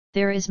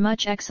There is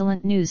much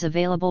excellent news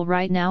available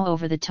right now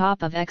over the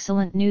top of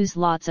excellent news,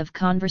 lots of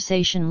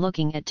conversation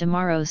looking at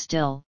tomorrow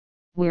still,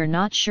 we're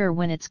not sure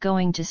when it's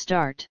going to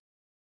start.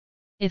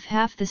 If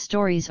half the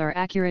stories are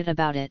accurate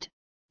about it,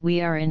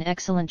 we are in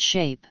excellent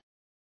shape.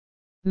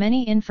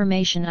 Many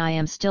information I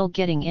am still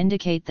getting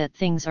indicate that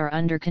things are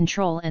under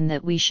control and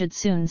that we should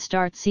soon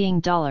start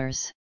seeing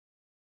dollars.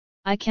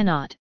 I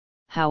cannot,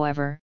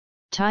 however,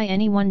 tie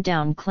anyone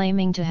down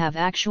claiming to have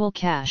actual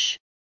cash.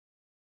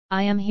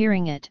 I am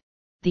hearing it,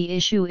 the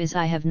issue is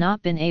I have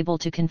not been able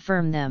to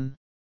confirm them.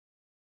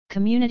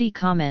 Community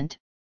comment,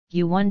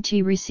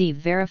 U1T receive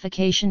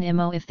verification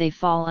IMO if they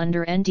fall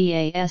under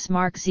NDAS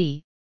Mark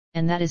Z,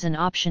 and that is an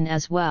option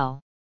as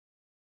well.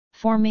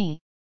 For me,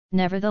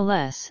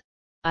 nevertheless,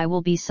 I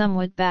will be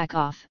somewhat back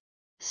off,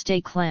 stay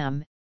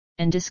calm,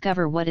 and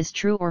discover what is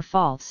true or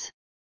false.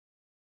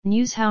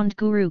 Newshound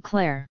Guru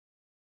Claire.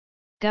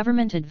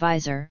 Government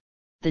advisor,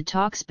 the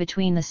talks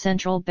between the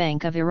Central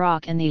Bank of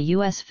Iraq and the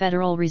U.S.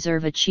 Federal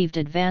Reserve achieved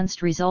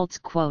advanced results.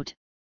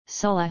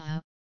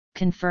 Salah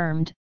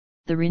confirmed,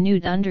 the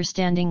renewed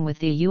understanding with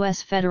the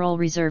U.S. Federal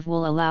Reserve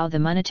will allow the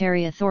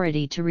monetary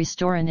authority to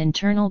restore an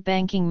internal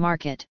banking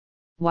market,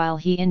 while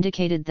he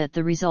indicated that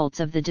the results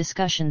of the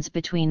discussions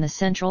between the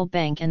Central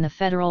Bank and the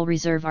Federal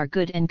Reserve are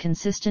good and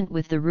consistent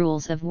with the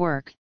rules of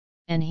work,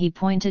 and he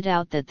pointed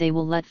out that they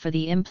will let for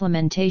the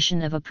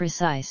implementation of a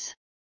precise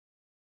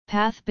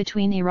path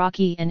between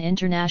Iraqi and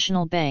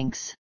international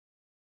banks.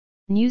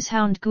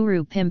 Newshound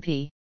Guru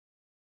Pimpy.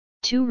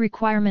 2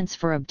 requirements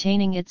for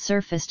obtaining it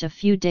surfaced a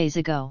few days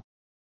ago.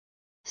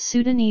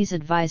 Sudanese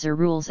advisor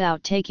rules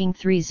out taking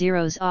 3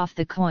 zeros off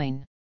the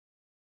coin.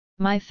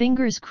 My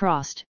fingers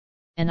crossed,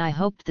 and I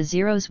hoped the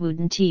zeros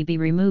wouldn't be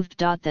removed.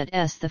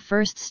 That's the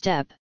first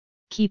step,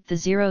 keep the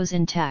zeros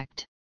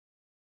intact.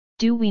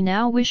 Do we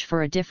now wish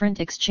for a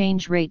different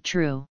exchange rate?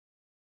 True.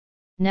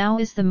 Now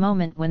is the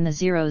moment when the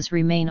zeros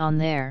remain on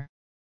there.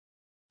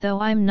 Though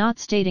I'm not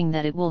stating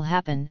that it will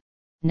happen,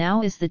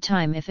 now is the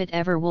time if it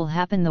ever will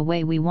happen the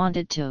way we want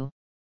it to.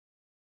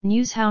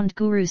 Newshound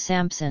Guru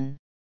Sampson.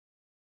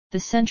 The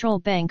Central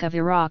Bank of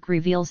Iraq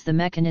reveals the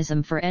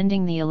mechanism for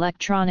ending the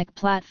electronic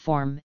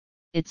platform,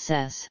 it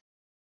says.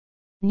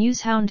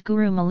 Newshound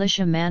Guru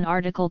Militia Man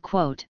article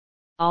quote,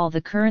 all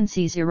the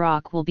currencies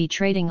Iraq will be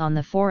trading on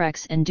the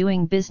Forex and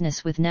doing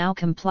business with now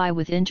comply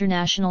with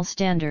international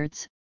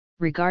standards.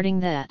 Regarding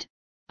that,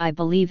 I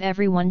believe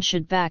everyone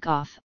should back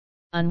off,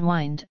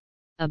 unwind,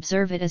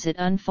 observe it as it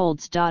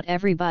unfolds.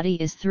 Everybody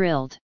is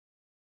thrilled.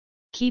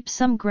 Keep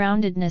some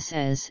groundedness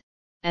as,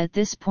 at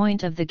this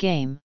point of the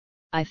game,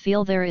 I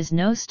feel there is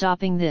no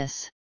stopping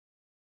this.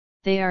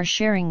 They are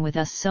sharing with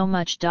us so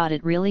much.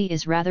 It really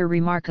is rather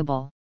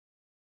remarkable.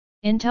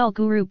 Intel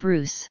Guru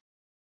Bruce.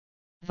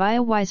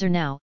 Via Wiser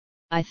Now,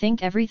 I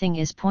think everything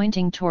is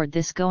pointing toward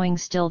this going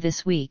still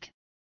this week.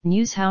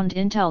 Newshound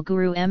Intel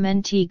Guru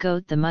MNT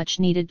Goat. The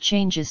much needed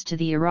changes to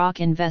the Iraq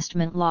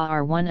investment law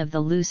are one of the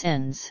loose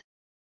ends.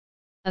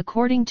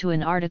 According to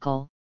an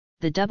article,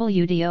 the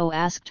WDO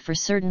asked for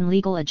certain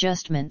legal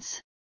adjustments.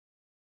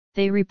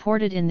 They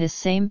reported in this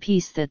same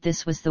piece that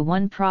this was the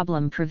one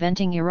problem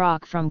preventing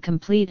Iraq from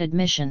complete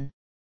admission.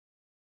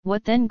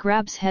 What then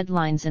grabs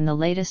headlines in the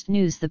latest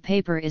news? The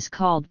paper is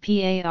called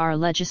PAR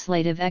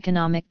Legislative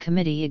Economic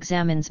Committee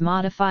examines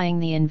modifying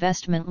the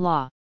investment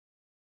law.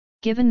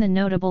 Given the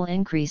notable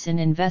increase in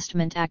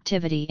investment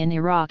activity in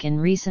Iraq in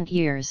recent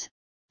years,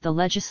 the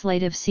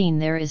legislative scene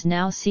there is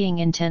now seeing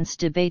intense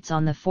debates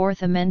on the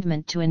Fourth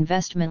Amendment to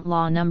Investment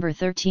Law No.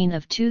 13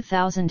 of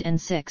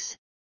 2006,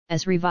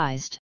 as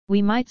revised.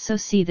 We might so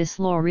see this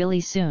law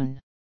really soon.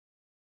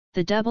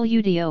 The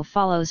WDO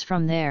follows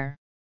from there.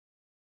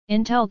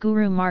 Intel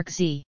Guru Mark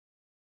Z.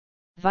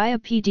 Via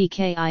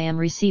PDK I am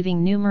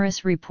receiving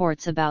numerous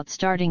reports about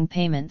starting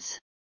payments.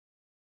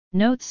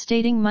 Notes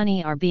stating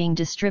money are being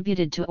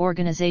distributed to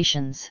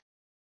organizations.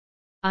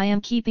 I am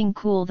keeping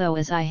cool though,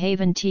 as I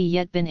haven't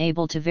yet been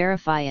able to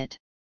verify it.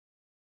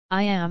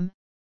 I am,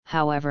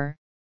 however,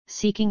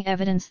 seeking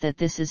evidence that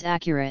this is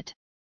accurate.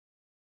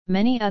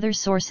 Many other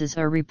sources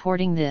are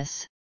reporting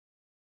this.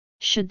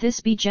 Should this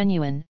be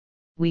genuine,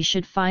 we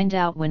should find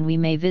out when we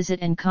may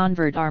visit and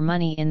convert our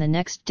money in the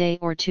next day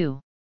or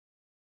two.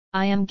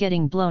 I am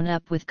getting blown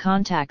up with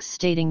contacts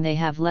stating they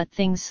have let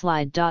things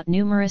slide.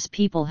 Numerous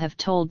people have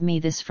told me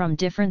this from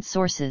different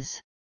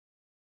sources.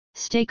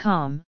 Stay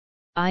calm,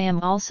 I am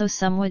also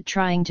somewhat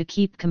trying to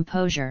keep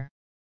composure.